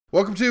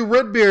Welcome to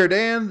Redbeard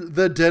and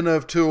the Den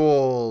of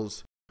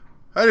Tools.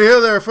 Howdy ho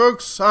there,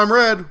 folks. I'm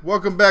Red.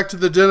 Welcome back to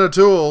the Den of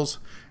Tools.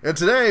 And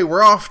today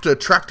we're off to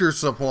Tractor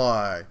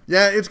Supply.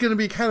 Yeah, it's going to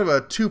be kind of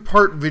a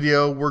two-part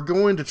video. We're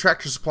going to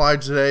Tractor Supply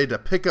today to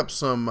pick up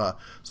some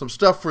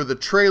stuff for the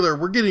trailer.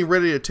 We're getting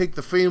ready to take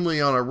the family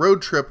on a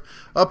road trip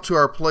up to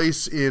our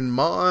place in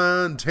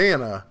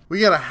Montana. We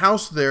got a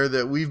house there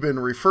that we've been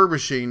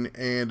refurbishing,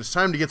 and it's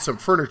time to get some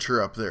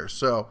furniture up there.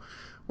 So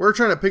we're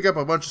trying to pick up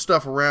a bunch of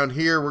stuff around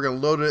here. We're going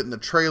to load it in the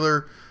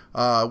trailer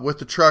with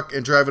the truck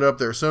and drive it up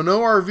there. So no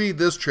RV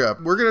this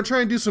trip. We're going to try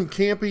and do some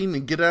camping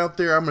and get out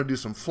there. I'm going to do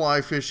some fly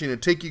fishing and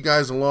take you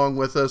guys along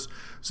with us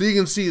so you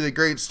can see the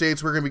great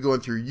states. We're going to be going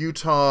through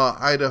Utah,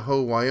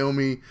 Idaho,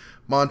 Wyoming,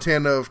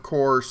 Montana, of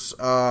course,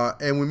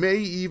 and we may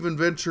even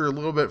venture a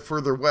little bit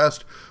further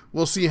west.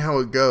 We'll see how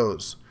it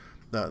goes.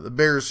 The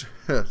bears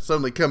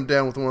suddenly come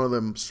down with one of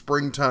them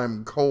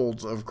springtime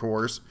colds, of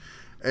course,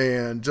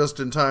 and just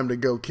in time to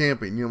go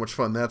camping. You know how much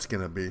fun that's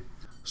going to be.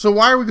 So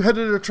why are we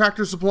headed to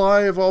Tractor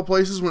Supply of all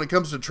places when it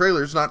comes to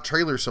trailers, not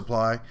Trailer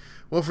Supply?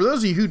 Well, for those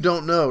of you who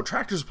don't know,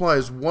 Tractor Supply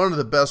is one of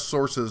the best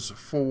sources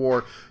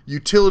for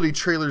utility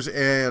trailers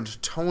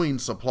and towing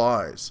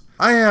supplies.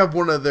 I have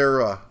one of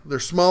their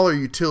smaller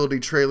utility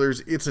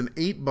trailers. It's an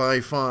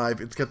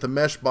 8x5. It's got the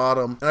mesh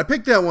bottom. And I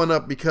picked that one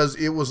up because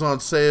it was on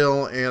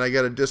sale and I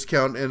got a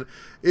discount. And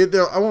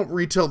I won't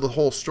retell the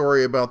whole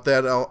story about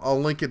that. I'll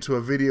link it to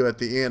a video at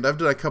the end. I've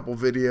done a couple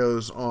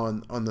videos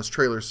on this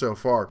trailer so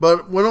far.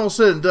 But when all's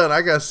said and done,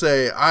 I gotta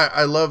say,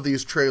 I love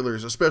these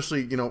trailers,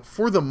 especially, you know,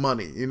 for the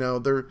money. You know,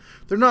 they're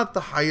not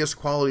the highest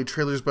quality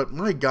trailers, but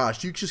my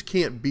gosh, you just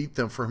can't beat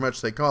them for how much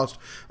they cost,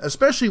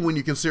 especially when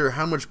you consider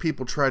how much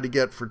people try to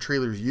get for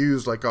trailers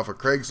used, like off of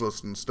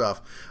Craigslist and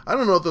stuff. I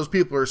don't know if those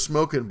people are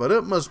smoking, but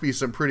it must be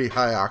some pretty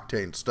high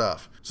octane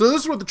stuff. So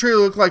this is what the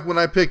trailer looked like when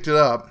I picked it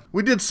up.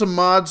 We did some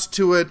mods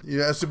to it, you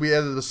know, as we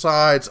added the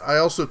sides. I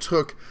also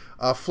took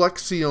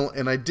Flex Seal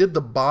and I did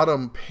the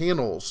bottom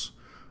panels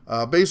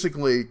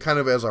basically kind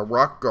of as a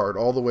rock guard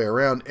all the way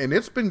around, and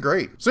it's been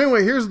great. So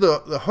anyway, here's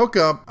the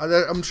hookup.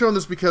 I'm showing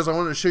this because I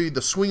wanted to show you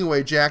the swing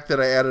away jack that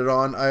I added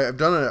on. I've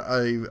done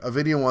a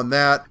video on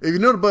that. If you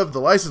note above the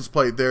license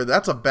plate there,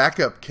 that's a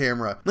backup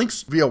camera.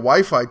 Links via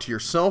Wi-Fi to your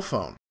cell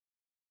phone.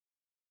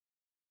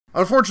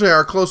 Unfortunately,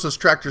 our closest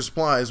Tractor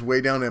Supply is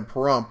way down in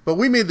Pahrump, but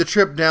we made the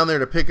trip down there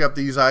to pick up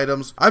these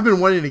items. I've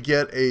been wanting to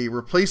get a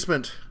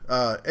replacement,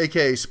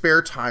 aka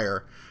spare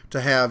tire, to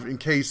have in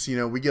case, you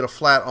know, we get a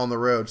flat on the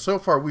road. So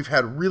far, we've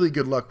had really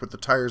good luck with the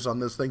tires on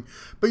this thing,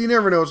 but you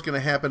never know what's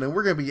going to happen, and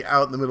we're going to be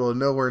out in the middle of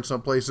nowhere in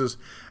some places,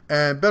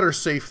 and better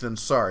safe than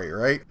sorry,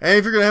 right? And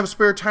if you're going to have a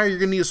spare tire, you're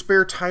going to need a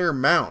spare tire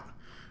mount.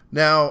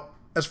 Now,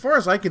 as far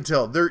as I can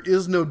tell, there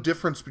is no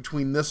difference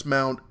between this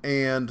mount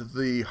and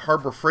the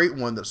Harbor Freight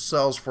one that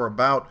sells for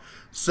about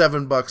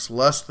 $7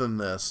 less than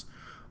this.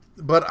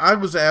 But I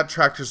was at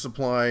Tractor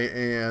Supply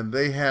and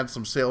they had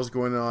some sales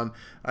going on.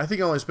 I think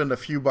I only spent a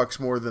few bucks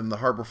more than the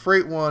Harbor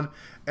Freight one.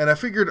 And I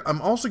figured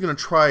I'm also going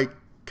to try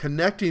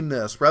connecting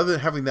this, rather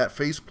than having that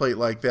faceplate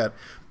like that.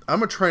 I'm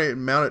going to try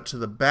and mount it to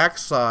the back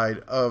side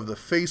of the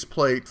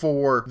faceplate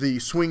for the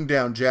swing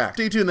down jack.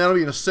 Stay tuned, that'll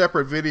be in a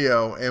separate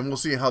video and we'll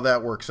see how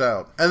that works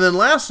out. And then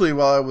lastly,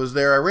 while I was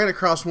there, I ran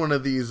across one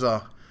of these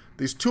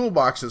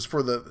toolboxes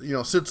for the, you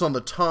know, sits on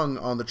the tongue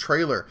on the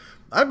trailer.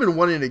 I've been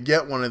wanting to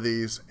get one of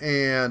these,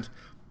 and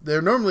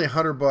they're normally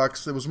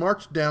 $100. It was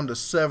marked down to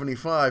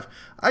 $75.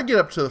 I get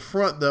up to the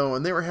front though,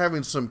 and they were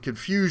having some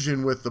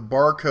confusion with the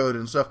barcode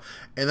and stuff.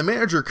 And the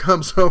manager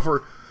comes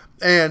over,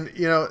 and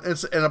you know,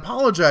 and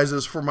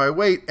apologizes for my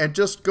wait, and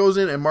just goes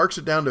in and marks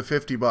it down to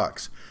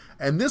 $50.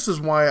 And this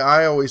is why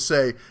I always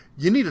say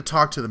you need to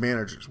talk to the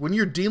managers when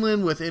you're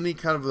dealing with any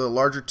kind of the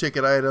larger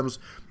ticket items,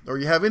 or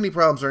you have any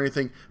problems or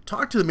anything.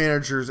 Talk to the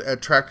managers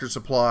at Tractor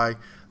Supply.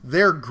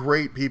 They're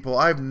great people.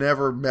 I've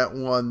never met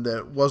one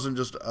that wasn't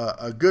just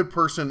a good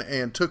person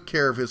and took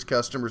care of his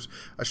customers.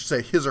 I should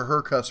say his or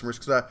her customers,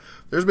 because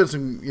there's been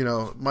some, you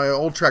know, my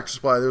old Tractor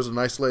Supply, there was a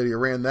nice lady who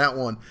ran that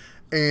one.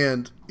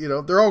 And, you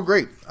know, they're all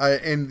great.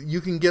 And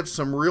you can get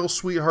some real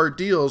sweetheart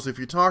deals if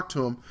you talk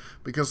to them,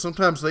 because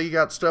sometimes they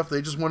got stuff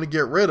they just want to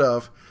get rid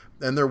of,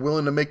 and they're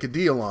willing to make a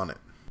deal on it.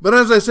 But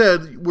as I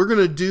said, we're going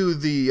to do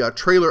the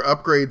trailer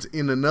upgrades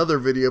in another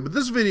video. But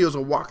this video is a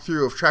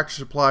walkthrough of Tractor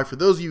Supply for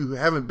those of you who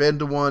haven't been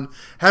to one,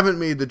 haven't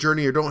made the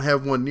journey, or don't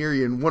have one near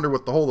you and wonder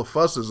what the whole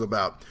fuss is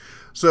about.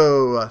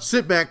 So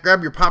sit back,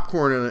 grab your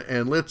popcorn,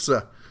 and let's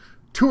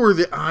tour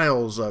the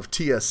aisles of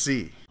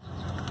TSC.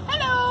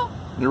 Hello.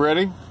 You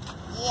ready?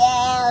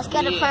 Yeah, let's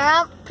go to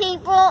Pahrump,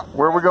 people.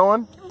 Where are we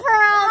going?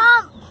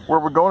 Pahrump. Where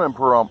are we going in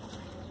Pahrump?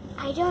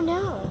 I don't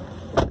know.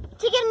 To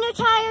get a new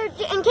tire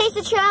in case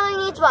the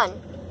trailer needs one.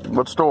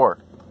 What store?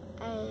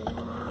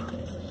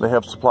 They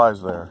have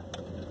supplies there.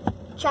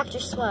 Tractor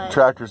Supply.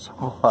 Tractor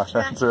Supply,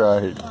 that's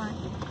right.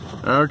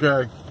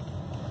 Okay.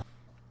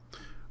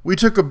 We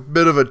took a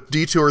bit of a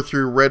detour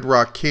through Red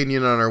Rock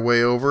Canyon on our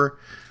way over.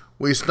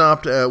 We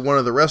stopped at one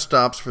of the rest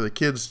stops for the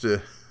kids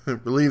to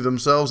relieve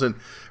themselves and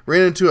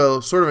ran into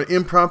a sort of an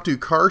impromptu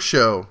car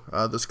show.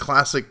 This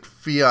classic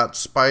Fiat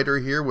Spider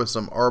here with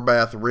some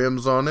Arbath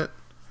rims on it.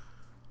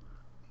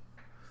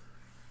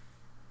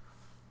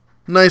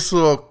 Nice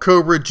little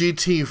Cobra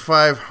GT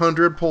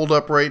 500 pulled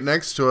up right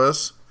next to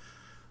us.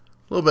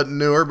 A little bit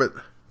newer,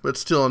 but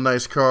still a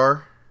nice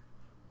car.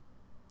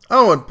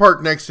 Oh, and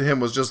parked next to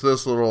him was just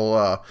this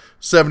little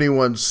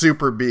 71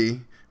 Super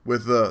B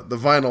with the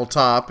vinyl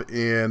top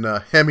in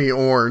Hemi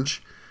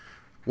orange.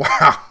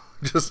 Wow,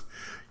 just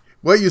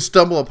what you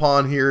stumble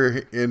upon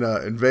here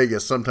in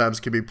Vegas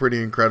sometimes can be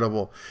pretty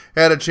incredible.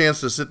 Had a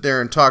chance to sit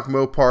there and talk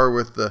Mopar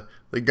with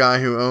the guy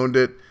who owned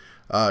it.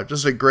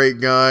 Just a great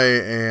guy,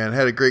 and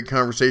had a great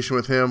conversation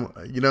with him.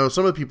 You know,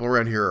 some of the people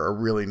around here are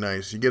really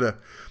nice.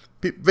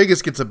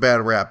 Vegas gets a bad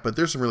rap, but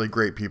there's some really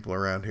great people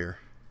around here.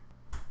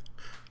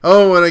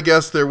 Oh, and I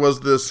guess there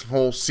was this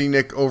whole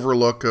scenic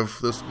overlook of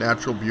this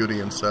natural beauty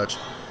and such.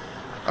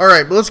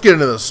 Alright, but let's get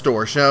into the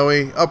store, shall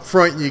we? Up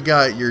front, you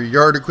got your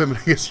yard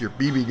equipment, I guess your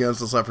BB guns,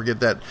 let's not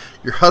forget that.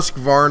 Your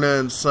Husqvarna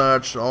and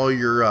such, all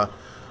your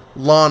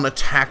lawn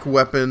attack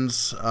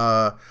weapons.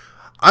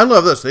 I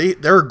love this.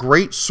 They're a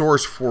great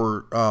source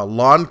for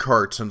lawn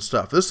carts and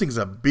stuff. This thing's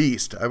a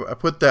beast. I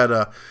put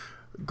that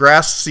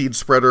grass seed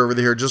spreader over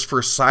there just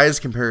for size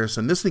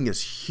comparison. This thing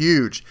is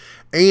huge.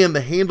 And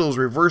the handle is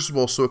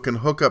reversible so it can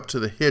hook up to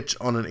the hitch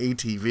on an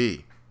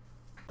ATV.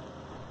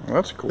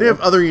 That's cool. They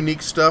have other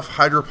unique stuff,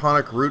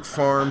 hydroponic root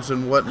farms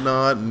and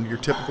whatnot, and your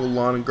typical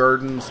lawn and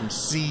garden, some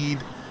seed.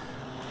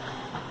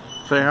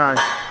 Say hi.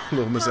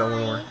 Little Miss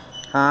Eleanor.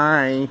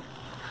 Hi.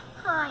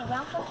 Hi,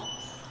 welcome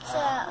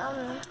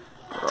to,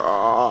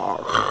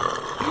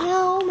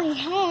 no, my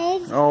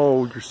head.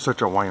 Oh, you're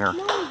such a whiner.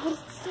 No, but it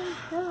still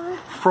hurt.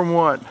 From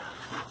what?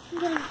 I'm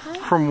getting hurt.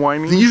 From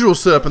whining? The usual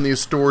setup in these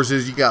stores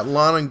is you got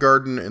lawn and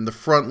garden in the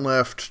front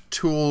left,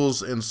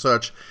 tools and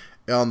such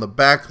on the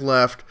back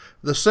left.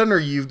 The center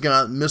you've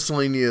got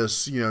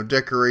miscellaneous,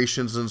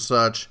 decorations and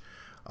such.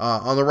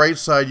 On the right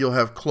side you'll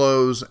have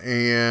clothes,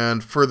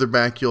 and further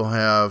back you'll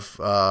have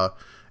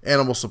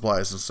animal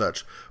supplies and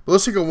such. But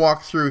let's take a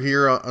walk through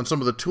here on some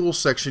of the tools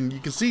section. You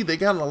can see they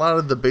got a lot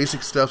of the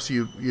basic stuff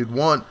you'd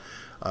want.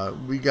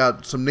 We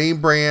got some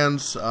name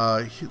brands,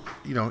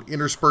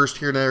 interspersed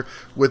here and there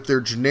with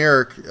their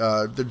generic.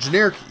 The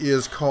generic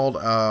is called,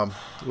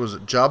 what was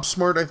it,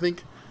 JobSmart, I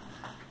think?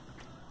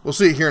 We'll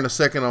see it here in a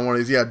second on one of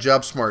these. Yeah,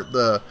 JobSmart.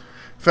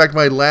 In fact,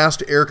 my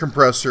last air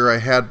compressor I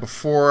had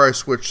before I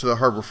switched to the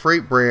Harbor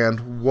Freight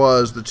brand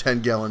was the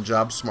 10-gallon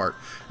JobSmart.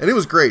 And it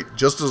was great,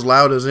 just as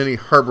loud as any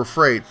Harbor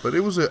Freight, but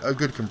it was a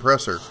good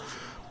compressor.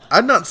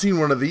 I'd not seen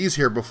one of these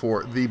here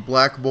before, the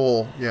Black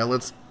Bull. Yeah,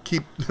 let's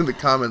keep the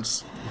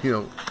comments,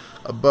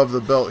 above the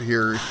belt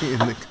here in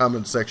the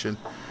comments section.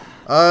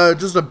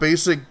 Just a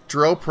basic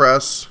drill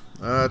press,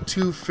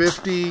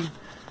 $250.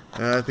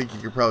 I think you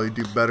could probably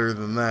do better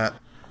than that.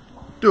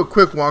 Do a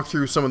quick walk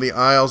through some of the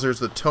aisles. There's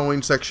the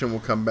towing section. We'll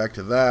come back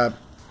to that.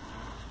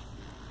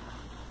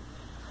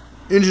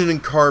 Engine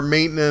and car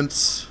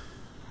maintenance.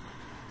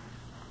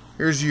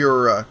 Here's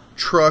your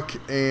truck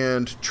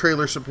and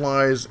trailer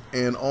supplies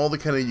and all the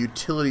kind of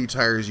utility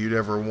tires you'd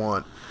ever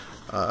want.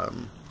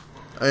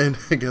 And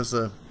I guess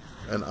an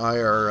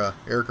IR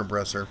air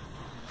compressor.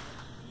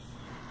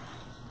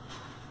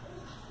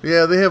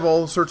 Yeah, they have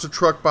all sorts of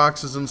truck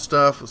boxes and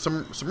stuff.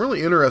 Some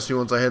really interesting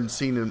ones I hadn't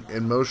seen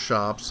in most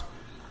shops.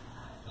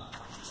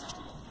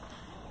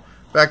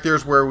 Back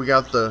there's where we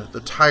got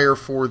the tire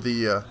for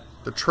the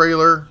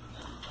trailer.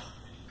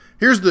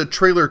 Here's the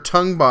trailer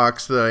tongue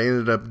box that I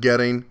ended up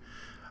getting.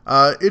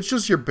 It's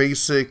just your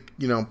basic,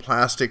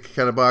 plastic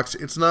kind of box.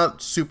 It's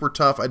not super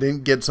tough. I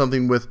didn't get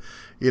something with,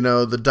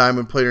 the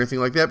diamond plate or anything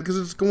like that because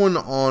it's going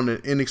on an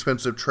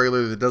inexpensive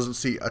trailer that doesn't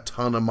see a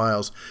ton of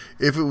miles.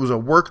 If it was a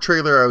work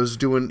trailer I was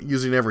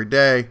using every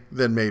day,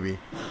 then maybe.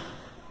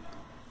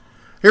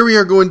 Here we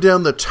are going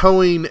down the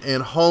towing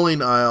and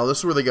hauling aisle. This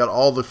is where they got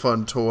all the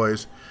fun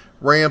toys.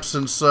 Ramps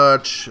and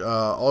such,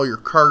 all your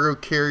cargo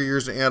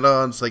carriers,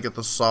 add-ons. They get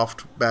the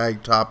soft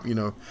bag top,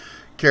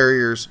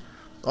 carriers.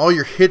 All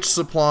your hitch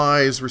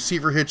supplies,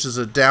 receiver hitches,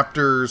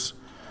 adapters.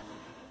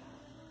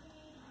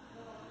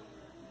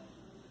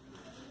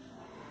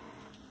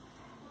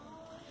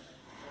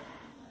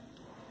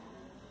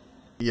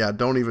 Yeah,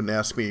 don't even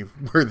ask me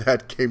where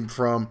that came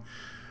from.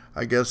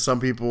 I guess some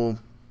people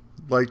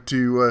like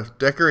to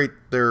decorate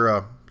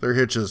their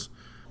hitches.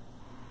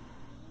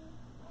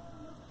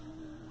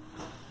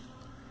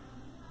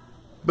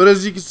 But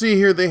as you can see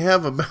here, they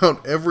have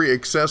about every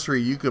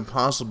accessory you could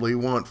possibly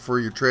want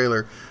for your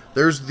trailer.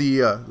 There's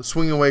the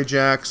swing away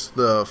jacks,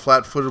 the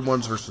flat-footed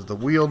ones versus the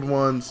wheeled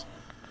ones.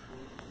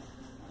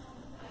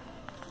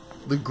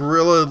 The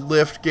Gorilla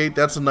lift gate,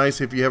 that's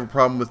nice if you have a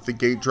problem with the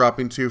gate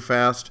dropping too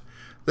fast.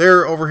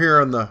 There, over here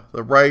on the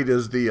right,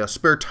 is the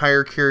spare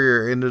tire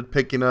carrier I ended up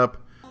picking up.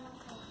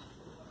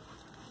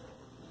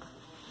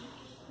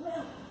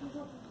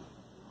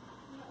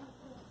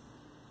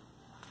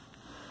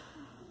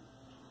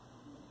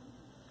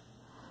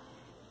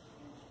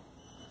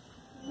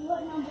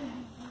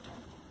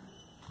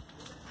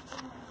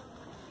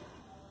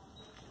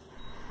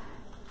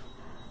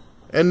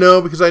 And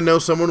no, because I know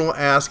someone will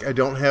ask, I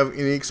don't have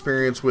any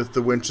experience with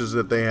the winches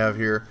that they have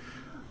here.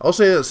 I'll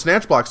say the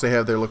snatch blocks they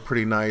have there look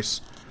pretty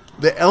nice.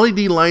 The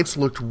LED lights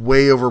looked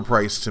way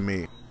overpriced to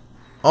me.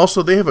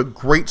 Also, they have a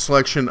great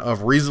selection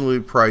of reasonably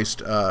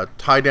priced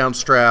tie-down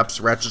straps,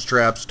 ratchet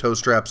straps, toe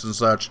straps, and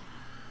such.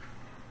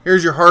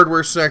 Here's your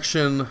hardware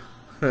section.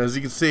 As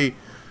you can see,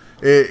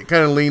 it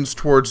kind of leans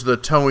towards the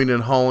towing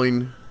and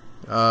hauling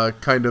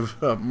kind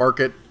of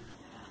market.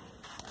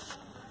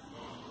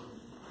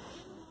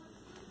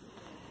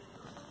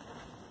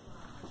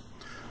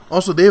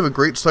 Also, they have a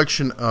great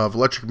selection of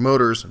electric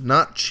motors,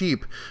 not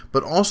cheap,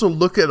 but also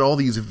look at all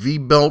these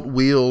V-belt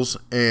wheels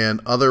and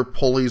other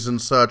pulleys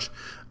and such,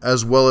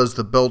 as well as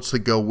the belts that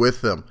go with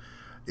them.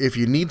 If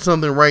you need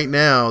something right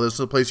now, this is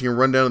a place you can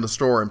run down to the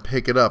store and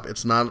pick it up.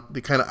 It's not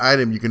the kind of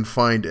item you can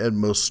find at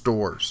most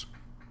stores.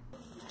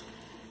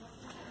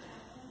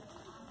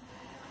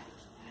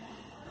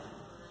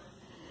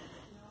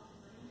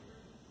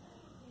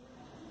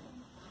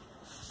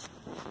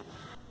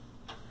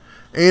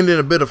 And in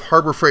a bit of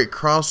Harbor Freight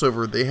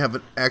crossover, they have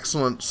an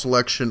excellent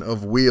selection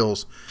of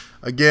wheels.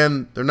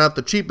 Again, they're not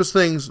the cheapest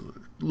things.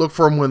 Look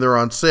for them when they're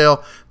on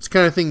sale. It's the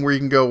kind of thing where you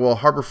can go, well,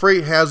 Harbor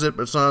Freight has it,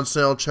 but it's not on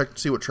sale. Check to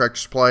see what Tractor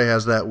Supply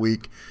has that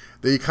week.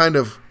 They kind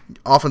of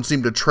often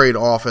seem to trade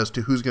off as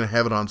to who's going to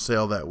have it on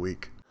sale that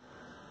week.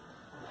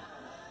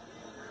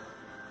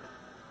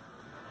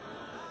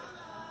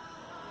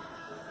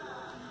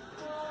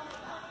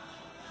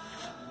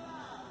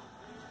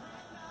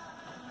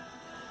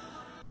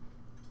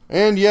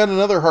 And yet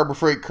another Harbor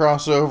Freight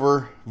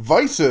crossover,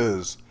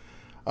 vices.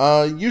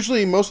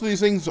 Usually most of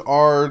these things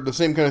are the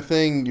same kind of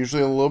thing,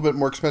 usually a little bit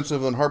more expensive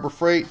than Harbor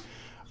Freight,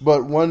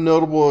 but one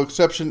notable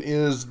exception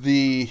is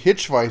the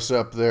hitch vise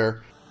up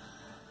there.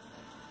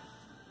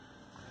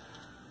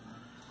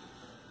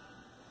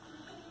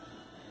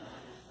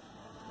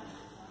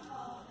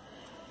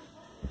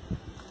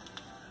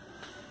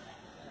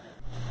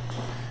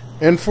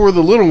 And for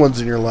the little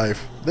ones in your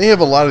life, they have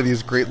a lot of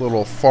these great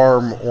little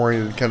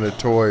farm-oriented kind of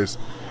toys.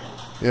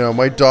 You know,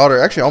 my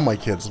daughter, actually all my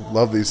kids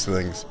love these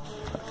things.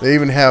 They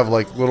even have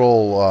like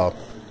little,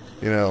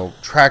 you know,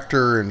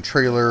 tractor and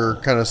trailer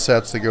kind of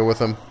sets that go with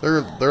them. They're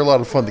a lot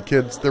of fun. The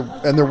kids, they're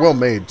well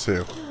made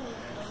too.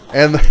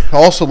 And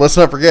also, let's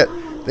not forget,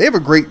 they have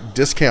a great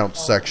discount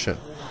section.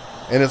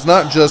 And it's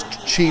not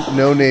just cheap,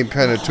 no-name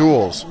kind of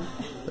tools.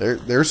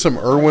 There's some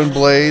Irwin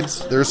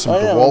blades. There's some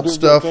DeWalt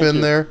stuff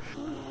in there.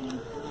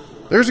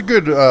 There's a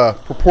good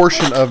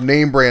proportion of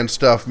name brand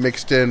stuff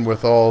mixed in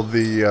with all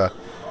the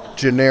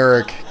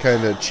generic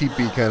kind of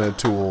cheapy kind of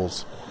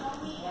tools.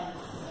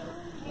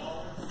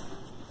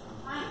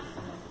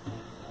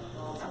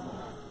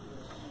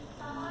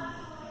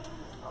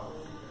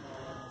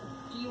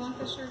 Do you want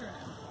this shirt or no?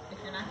 If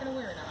you're not going to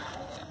wear it, I'm not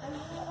going to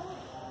get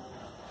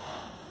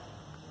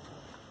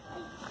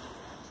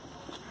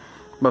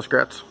it.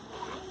 Muskrats.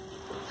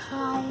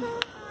 Hi.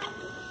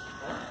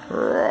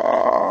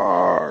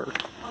 Roar.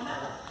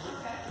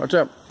 Watch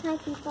out. Hi,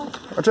 people.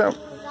 Watch out.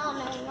 Y'all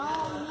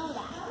know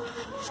that.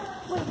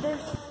 Wait, there's...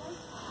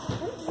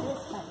 What's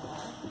this one?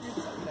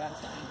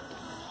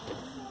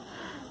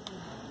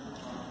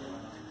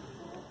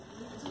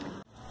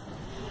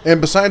 And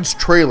besides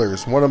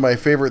trailers, one of my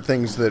favorite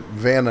things that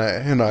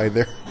Vanna and I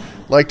there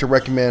like to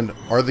recommend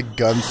are the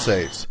gun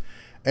safes.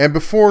 And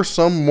before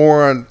some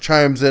moron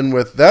chimes in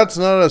with, that's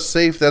not a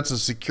safe, that's a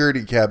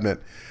security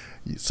cabinet,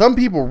 some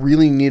people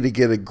really need to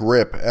get a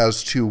grip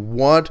as to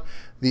what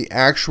the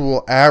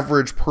actual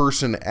average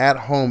person at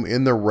home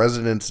in their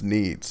residence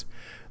needs.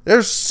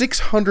 There's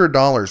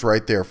 $600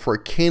 right there for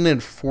a Canon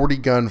 40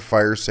 gun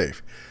fire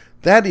safe.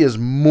 That is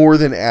more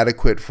than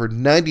adequate for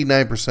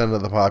 99%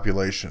 of the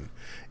population.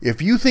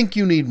 If you think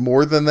you need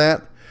more than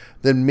that,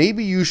 then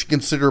maybe you should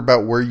consider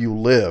about where you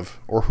live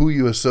or who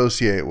you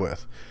associate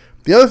with.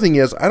 The other thing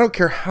is, I don't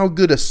care how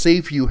good a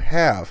safe you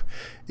have,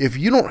 if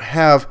you don't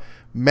have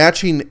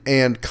matching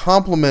and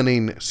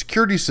complementing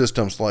security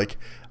systems like,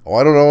 oh,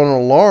 I don't know,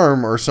 an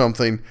alarm or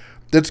something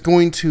that's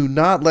going to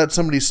not let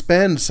somebody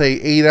spend, say,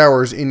 8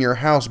 hours in your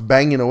house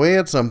banging away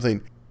at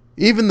something,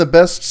 even the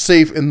best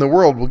safe in the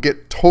world will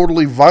get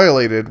totally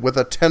violated with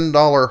a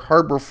 $10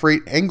 Harbor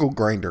Freight angle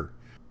grinder.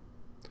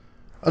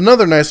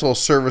 Another nice little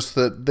service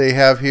that they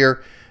have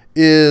here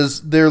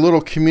is their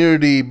little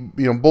community,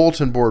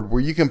 bulletin board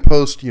where you can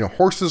post,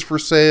 horses for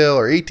sale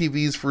or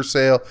ATVs for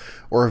sale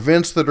or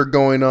events that are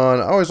going on.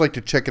 I always like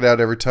to check it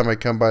out every time I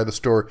come by the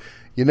store.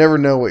 You never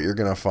know what you're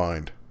going to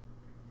find.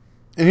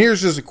 And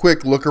here's just a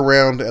quick look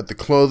around at the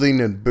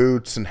clothing and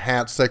boots and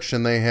hat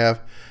section they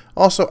have.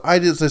 Also,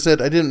 as I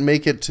said, I didn't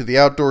make it to the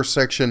outdoor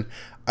section.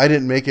 I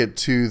didn't make it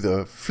to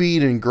the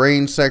feed and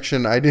grain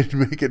section. I didn't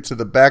make it to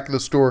the back of the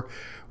store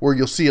where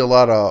you'll see a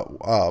lot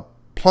of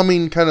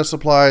plumbing kind of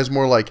supplies,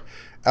 more like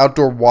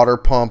outdoor water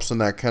pumps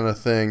and that kind of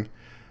thing.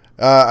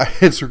 I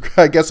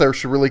guess I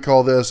should really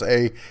call this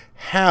a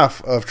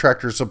half of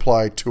Tractor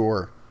Supply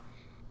tour.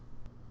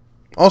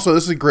 Also,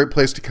 this is a great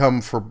place to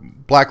come for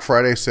Black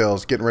Friday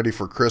sales, getting ready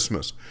for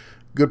Christmas.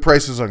 Good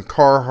prices on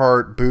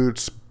Carhartt,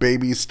 boots,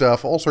 baby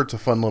stuff, all sorts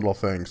of fun little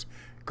things.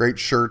 Great great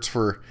shirts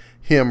for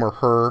him or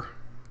her.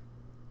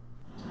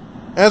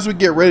 As we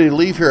get ready to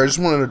leave here, I just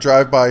wanted to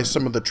drive by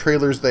some of the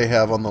trailers they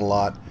have on the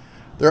lot.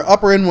 Their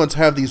upper end ones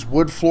have these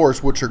wood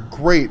floors, which are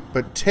great,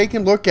 but take a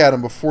look at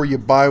them before you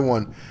buy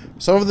one.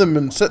 Some of them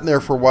have been sitting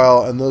there for a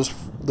while, and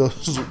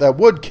that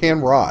wood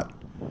can rot.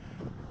 Here,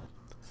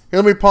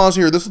 let me pause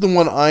here. This is the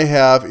one I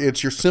have.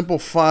 It's your simple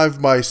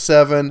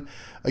 5x7.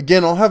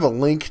 Again, I'll have a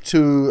link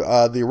to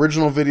the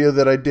original video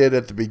that I did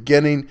at the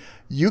beginning.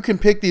 You can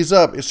pick these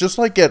up. It's just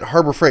like at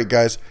Harbor Freight,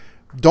 guys.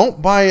 Don't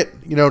buy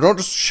it, don't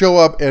just show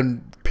up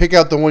and pick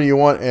out the one you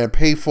want and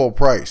pay full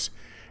price.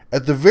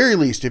 At the very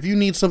least, if you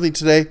need something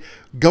today,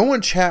 go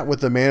and chat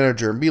with the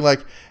manager and be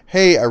like,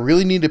 hey, I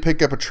really need to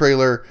pick up a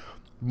trailer,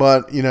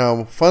 but,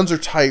 funds are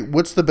tight.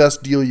 What's the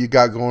best deal you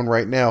got going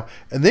right now?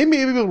 And they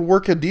may be able to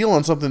work a deal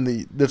on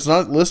something that's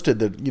not listed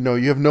that,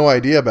 you have no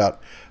idea about.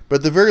 But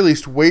at the very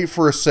least, wait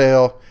for a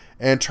sale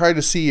and try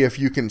to see if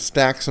you can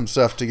stack some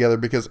stuff together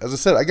because, as I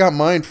said, I got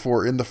mine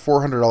for in the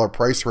 $400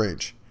 price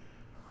range.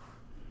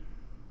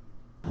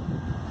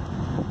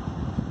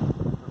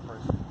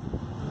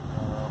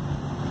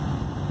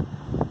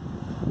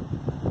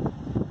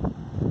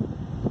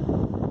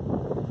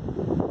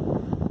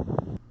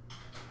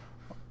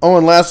 Oh,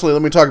 and lastly,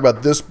 let me talk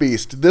about this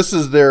beast. This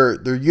is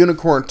their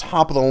unicorn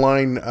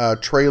top-of-the-line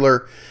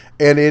trailer,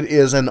 and it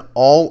is an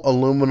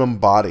all-aluminum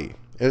body.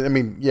 I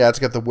mean, yeah, it's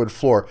got the wood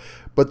floor.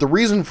 But the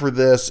reason for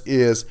this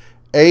is,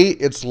 A,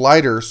 it's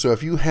lighter, so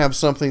if you have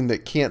something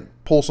that can't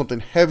pull something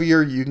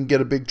heavier, you can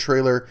get a big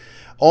trailer.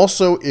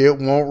 Also, it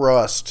won't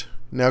rust.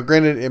 Now,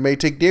 granted, it may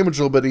take damage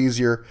a little bit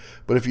easier,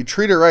 but if you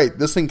treat it right,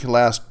 this thing can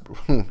last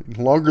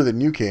longer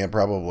than you can,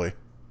 probably.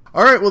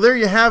 Alright, well there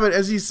you have it.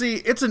 As you see,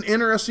 it's an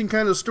interesting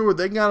kind of store.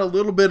 They got a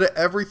little bit of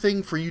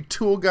everything. For you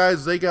tool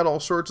guys, they got all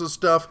sorts of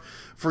stuff.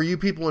 For you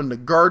people into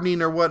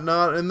gardening or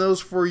whatnot, and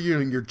those for you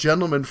your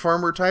gentleman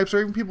farmer types,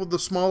 or even people with the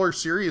smaller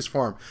serious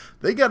farm.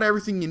 They got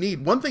everything you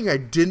need. One thing I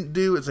didn't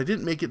do is I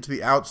didn't make it to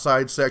the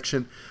outside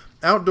section.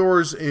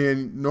 Outdoors,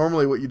 and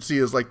normally what you'd see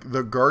is like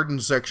the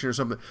garden section or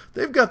something.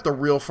 They've got the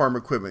real farm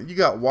equipment. You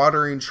got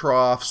watering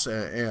troughs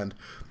and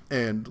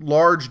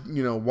large,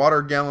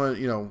 water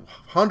gallon,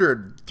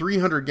 100,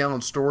 300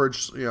 gallon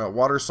storage,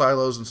 water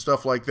silos and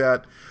stuff like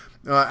that.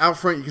 Out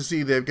front, you can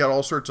see they've got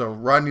all sorts of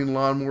riding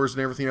lawnmowers and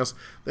everything else.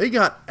 They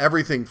got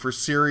everything for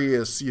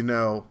serious,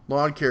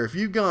 lawn care. If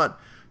you've got,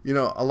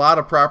 a lot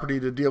of property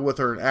to deal with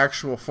or an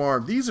actual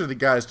farm, these are the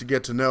guys to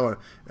get to know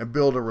and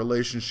build a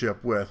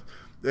relationship with.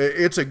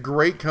 It's a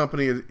great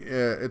company. And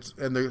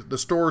the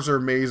stores are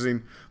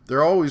amazing.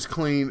 They're always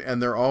clean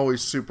and they're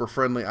always super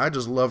friendly. I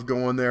just love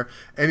going there.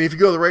 And if you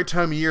go the right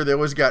time of year, they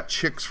always got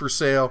chicks for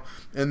sale.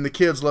 And the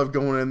kids love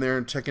going in there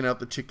and checking out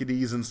the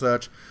chickadees and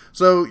such.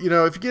 So,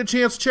 if you get a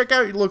chance, check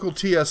out your local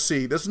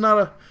TSC.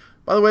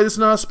 By the way, this is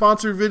not a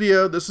sponsored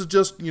video. This is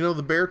just,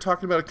 the bear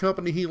talking about a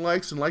company he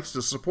likes and likes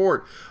to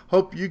support.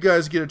 Hope you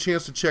guys get a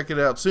chance to check it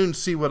out soon,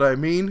 see what I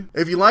mean.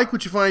 If you like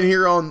what you find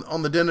here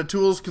on the Den of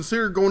Tools,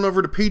 consider going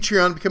over to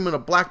Patreon, becoming a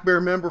Black Bear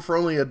member for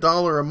only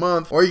 $1 a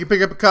month. Or you can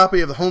pick up a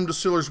copy of the Home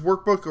Distiller's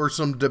Workbook or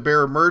some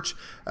DaBEAR merch.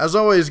 As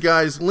always,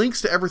 guys,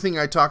 links to everything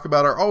I talk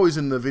about are always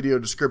in the video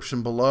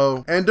description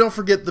below. And don't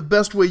forget, the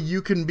best way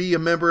you can be a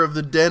member of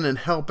the Den and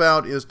help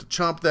out is to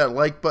chomp that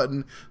like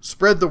button,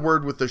 spread the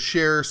word with the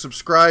share,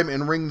 subscribe,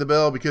 and ring the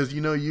bell because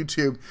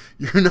YouTube,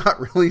 you're not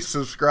really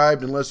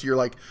subscribed unless you're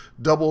like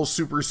double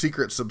super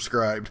secret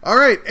subscribed.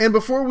 Alright, and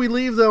before we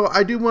leave though,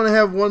 I do want to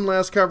have one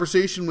last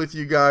conversation with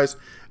you guys,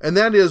 and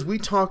that is we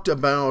talked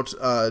about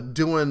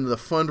doing the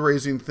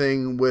fundraising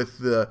thing with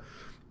the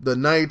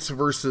Knights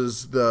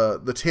versus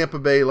the Tampa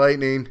Bay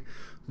Lightning,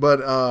 but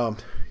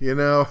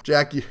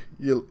Jack,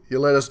 you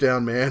let us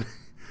down, man.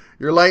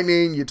 Your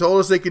Lightning, you told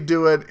us they could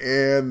do it,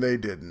 and they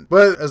didn't.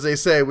 But as they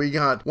say, we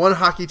got one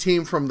hockey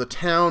team from the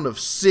town of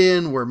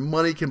Sin, where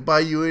money can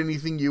buy you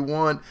anything you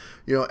want.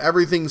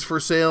 Everything's for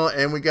sale.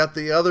 And we got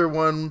the other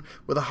one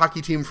with a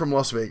hockey team from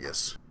Las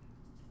Vegas.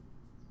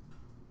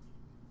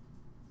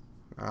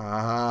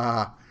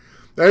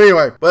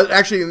 Anyway, but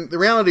actually, the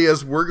reality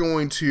is we're not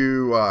going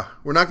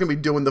to be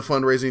doing the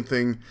fundraising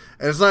thing.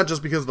 And it's not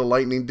just because the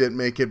Lightning didn't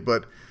make it,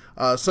 but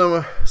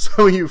some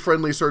of you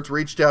friendly sorts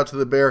reached out to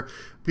the Bear,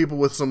 people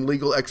with some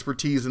legal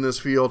expertise in this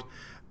field,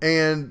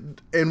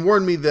 and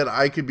warned me that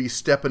I could be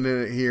stepping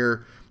in it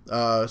here.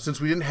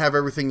 Since we didn't have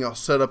everything else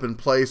set up in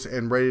place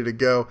and ready to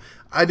go,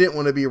 I didn't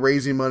want to be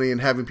raising money and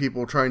having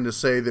people trying to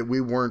say that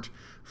we weren't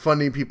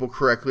funding people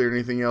correctly or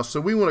anything else. So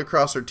we want to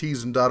cross our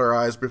T's and dot our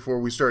I's before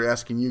we start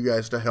asking you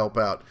guys to help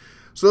out.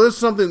 So this is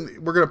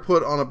something we're going to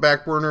put on a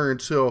back burner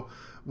until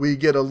we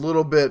get a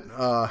little bit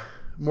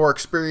more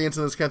experience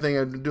in this kind of thing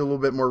and do a little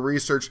bit more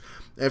research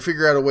and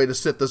figure out a way to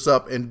set this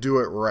up and do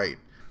it right.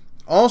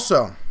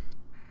 Also,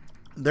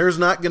 there's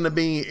not going to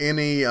be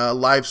any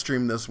live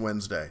stream this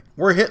Wednesday.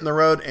 We're hitting the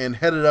road and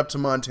headed up to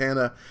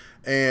Montana,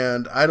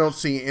 and I don't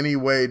see any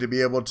way to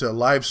be able to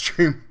live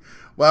stream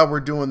while we're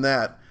doing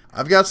that.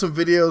 I've got some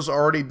videos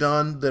already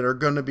done that are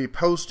going to be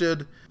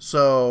posted,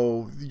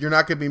 so you're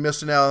not going to be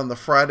missing out on the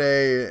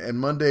Friday and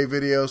Monday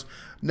videos.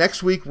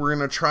 Next week, we're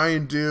going to try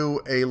and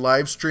do a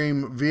live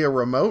stream via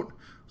remote,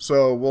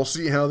 so we'll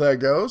see how that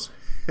goes.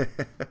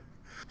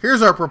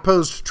 Here's our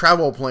proposed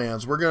travel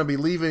plans. We're going to be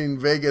leaving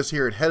Vegas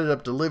here and headed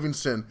up to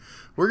Livingston.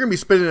 We're going to be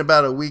spending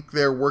about a week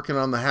there working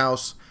on the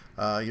house,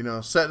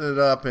 setting it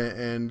up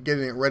and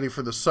getting it ready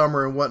for the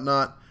summer and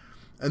whatnot.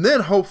 And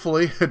then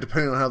hopefully,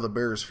 depending on how the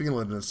bear is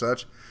feeling and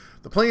such,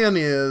 the plan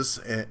is,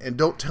 and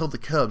don't tell the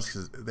cubs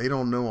because they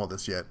don't know all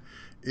this yet,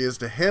 is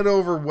to head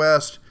over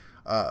west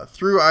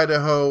through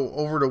Idaho,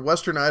 over to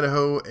western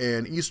Idaho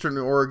and eastern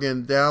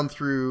Oregon, down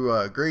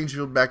through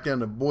Grangefield, back down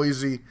to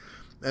Boise,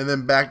 and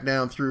then back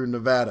down through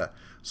Nevada.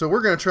 So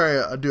we're going to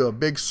try to do a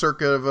big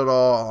circuit of it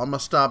all. I'm going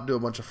to stop, do a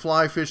bunch of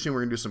fly fishing.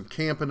 We're going to do some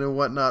camping and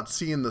whatnot,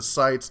 seeing the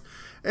sights,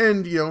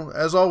 and,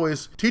 as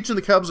always, teaching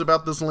the cubs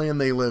about this land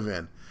they live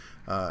in.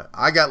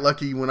 I got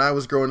lucky when I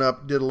was growing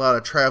up, did a lot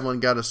of traveling,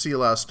 got to see a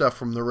lot of stuff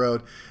from the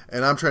road,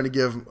 and I'm trying to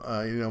give,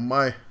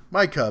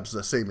 my cubs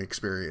the same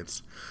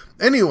experience.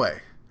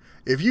 Anyway,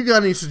 if you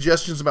got any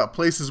suggestions about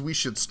places we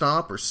should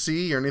stop or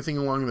see or anything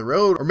along the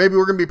road, or maybe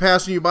we're going to be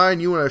passing you by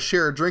and you want to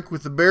share a drink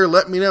with the bear,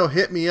 let me know.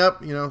 Hit me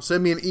up.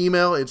 Send me an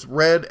email. It's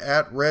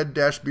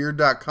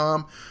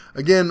red@red-beard.com.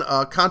 Again,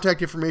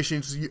 contact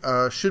information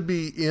should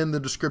be in the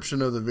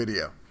description of the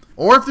video.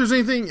 Or if there's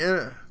anything,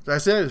 if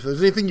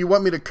there's anything you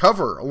want me to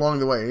cover along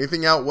the way,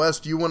 anything out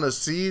west you want to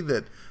see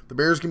that the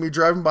bear's going to be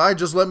driving by,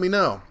 just let me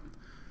know.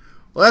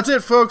 Well, that's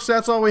it, folks.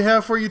 That's all we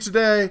have for you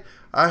today.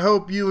 I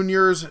hope you and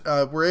yours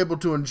were able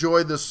to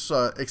enjoy this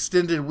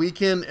extended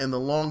weekend and the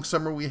long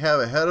summer we have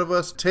ahead of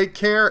us. Take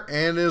care,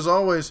 and as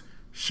always,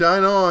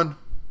 shine on.